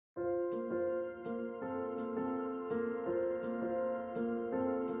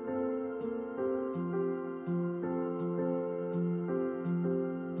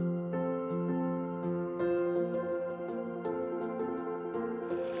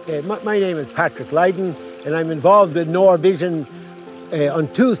My name is Patrick Lydon, and I'm involved with Nore Vision on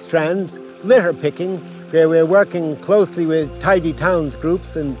two strands: litter picking, where we're working closely with Tidy Towns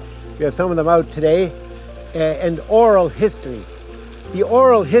groups, and we have some of them out today, and oral history. The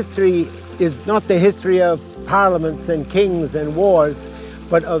oral history is not the history of parliaments and kings and wars,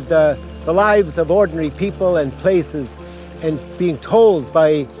 but of the lives of ordinary people and places, and being told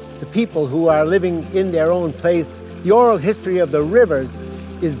by the people who are living in their own place. The oral history of the rivers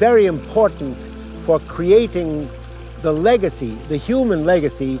is very important for creating the legacy, the human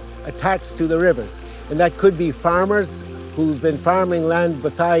legacy attached to the rivers. And that could be farmers who've been farming land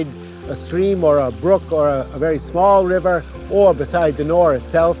beside a stream or a brook or a very small river, or beside the Nore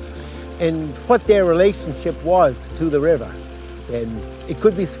itself, and what their relationship was to the river. And it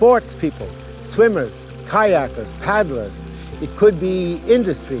could be sports people, swimmers, kayakers, paddlers. It could be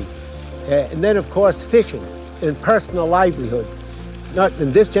industry. And then, of course, fishing and personal livelihoods. Not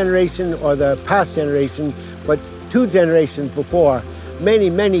in this generation or the past generation, but two generations before. Many,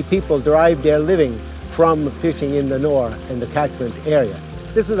 many people derived their living from fishing in the Nore and the Catchment area.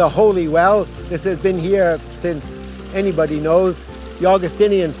 This is a holy well. This has been here since anybody knows. The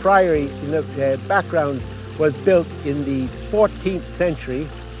Augustinian friary in the background was built in the 14th century.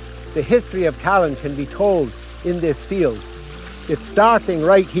 The history of Callan can be told in this field. It's starting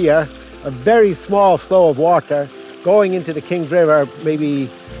right here, a very small flow of water going into the King's River, maybe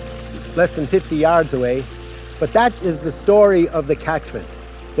less than 50 yards away. But that is the story of the catchment,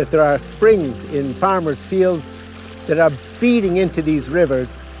 that there are springs in farmers' fields that are feeding into these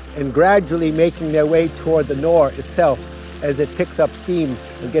rivers and gradually making their way toward the Nore itself as it picks up steam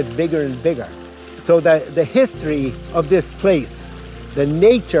and gets bigger and bigger. So the history of this place, the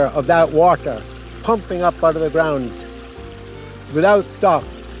nature of that water pumping up out of the ground without stop,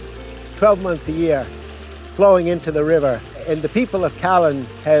 12 months a year, flowing into the river. And the people of Callan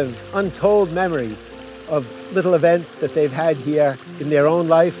have untold memories of little events that they've had here in their own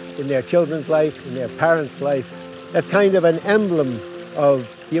life, in their children's life, in their parents' life. That's kind of an emblem of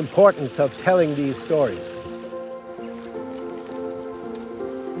the importance of telling these stories.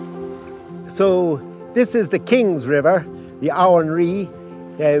 So this is the King's River, the Nore,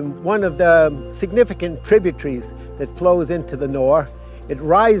 one of the significant tributaries that flows into the Nore. It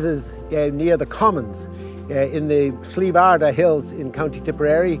rises near the Commons in the Slieve Hills in County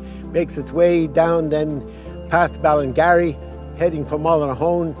Tipperary, makes its way down then past Ballingarry, heading for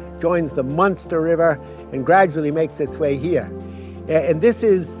Mullinahone, joins the Munster River, and gradually makes its way here. And this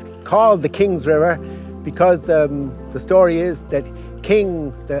is called the King's River because the story is that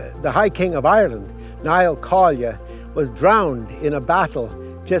the High King of Ireland, Niall Collier, was drowned in a battle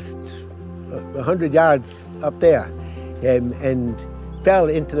just 100 yards up there, and fell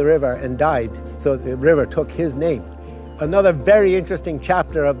into the river and died. So the river took his name. Another very interesting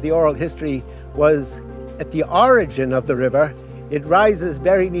chapter of the oral history was at the origin of the river. It rises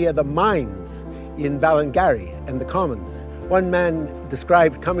very near the mines in Ballingarry and the Commons. One man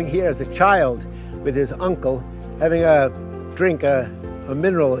described coming here as a child with his uncle, having a drink, a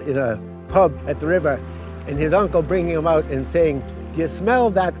mineral in a pub at the river, and his uncle bringing him out and saying, "Do you smell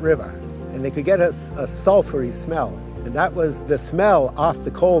that river?" And they could get a sulfury smell. And that was the smell off the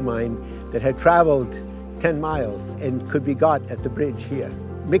coal mine that had traveled 10 miles and could be got at the bridge here.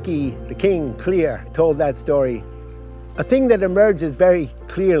 Mickey, the King Clear, told that story. A thing that emerges very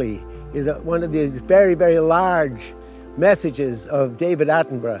clearly is one of these very, very large messages of David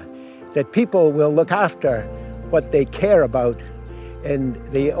Attenborough, that people will look after what they care about, and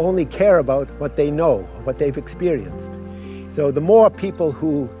they only care about what they know, what they've experienced. So the more people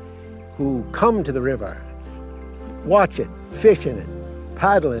who come to the river, watch it, fish in it,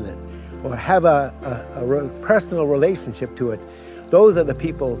 paddle in it, or have a personal relationship to it, those are the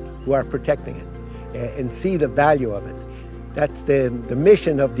people who are protecting it and see the value of it. That's the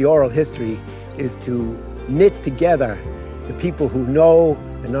mission of the oral history, is to knit together the people who know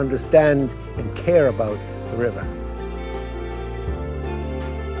and understand and care about the river.